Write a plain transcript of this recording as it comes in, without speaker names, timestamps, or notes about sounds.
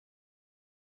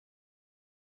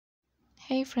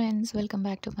Hey friends, welcome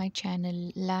back to my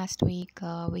channel. Last week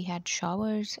we had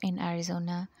showers in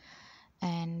Arizona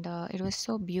and it was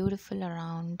so beautiful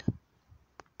around.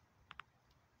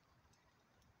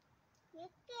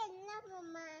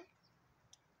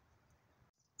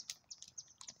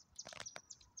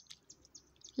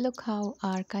 Look how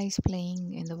Arka is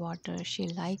playing in the water. She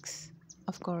likes,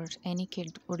 of course, any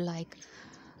kid would like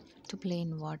to play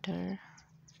in water.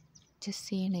 Just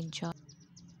see and enjoy.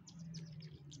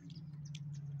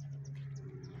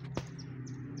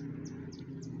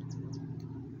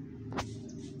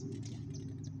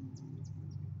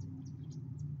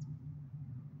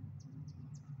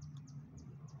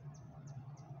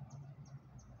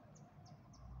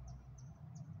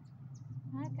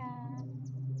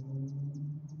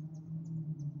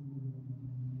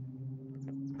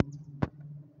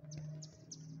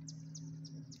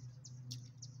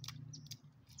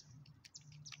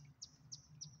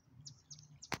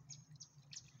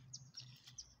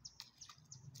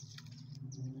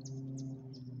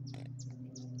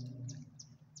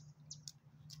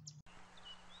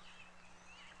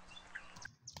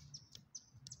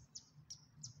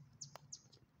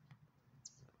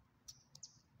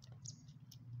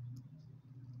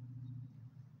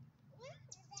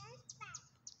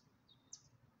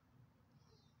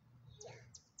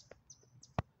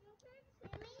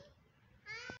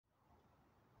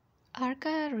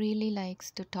 Arka really likes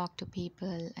to talk to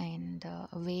people and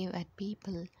wave at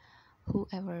people,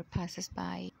 whoever passes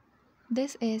by.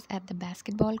 This is at the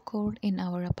basketball court in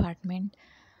our apartment.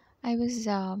 I was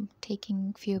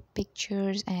taking few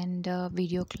pictures and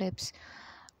video clips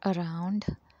around.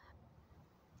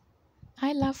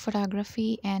 I love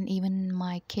photography, and even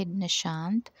my kid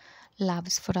Nishant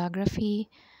loves photography.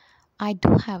 I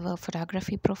do have a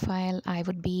photography profile. I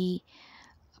would be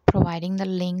providing the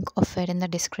link of it in the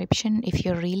description. If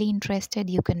you're really interested,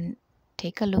 you can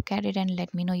take a look at it and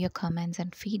let me know your comments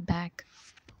and feedback.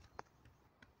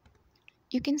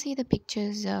 You can see the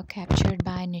pictures captured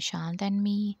by Nishant and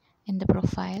me in the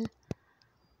profile.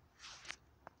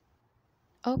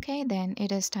 Okay, then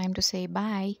it is time to say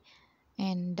bye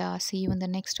and see you in the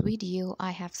next video.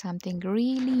 I have something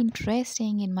really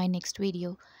interesting in my next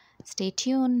video. Stay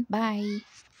tuned. Bye.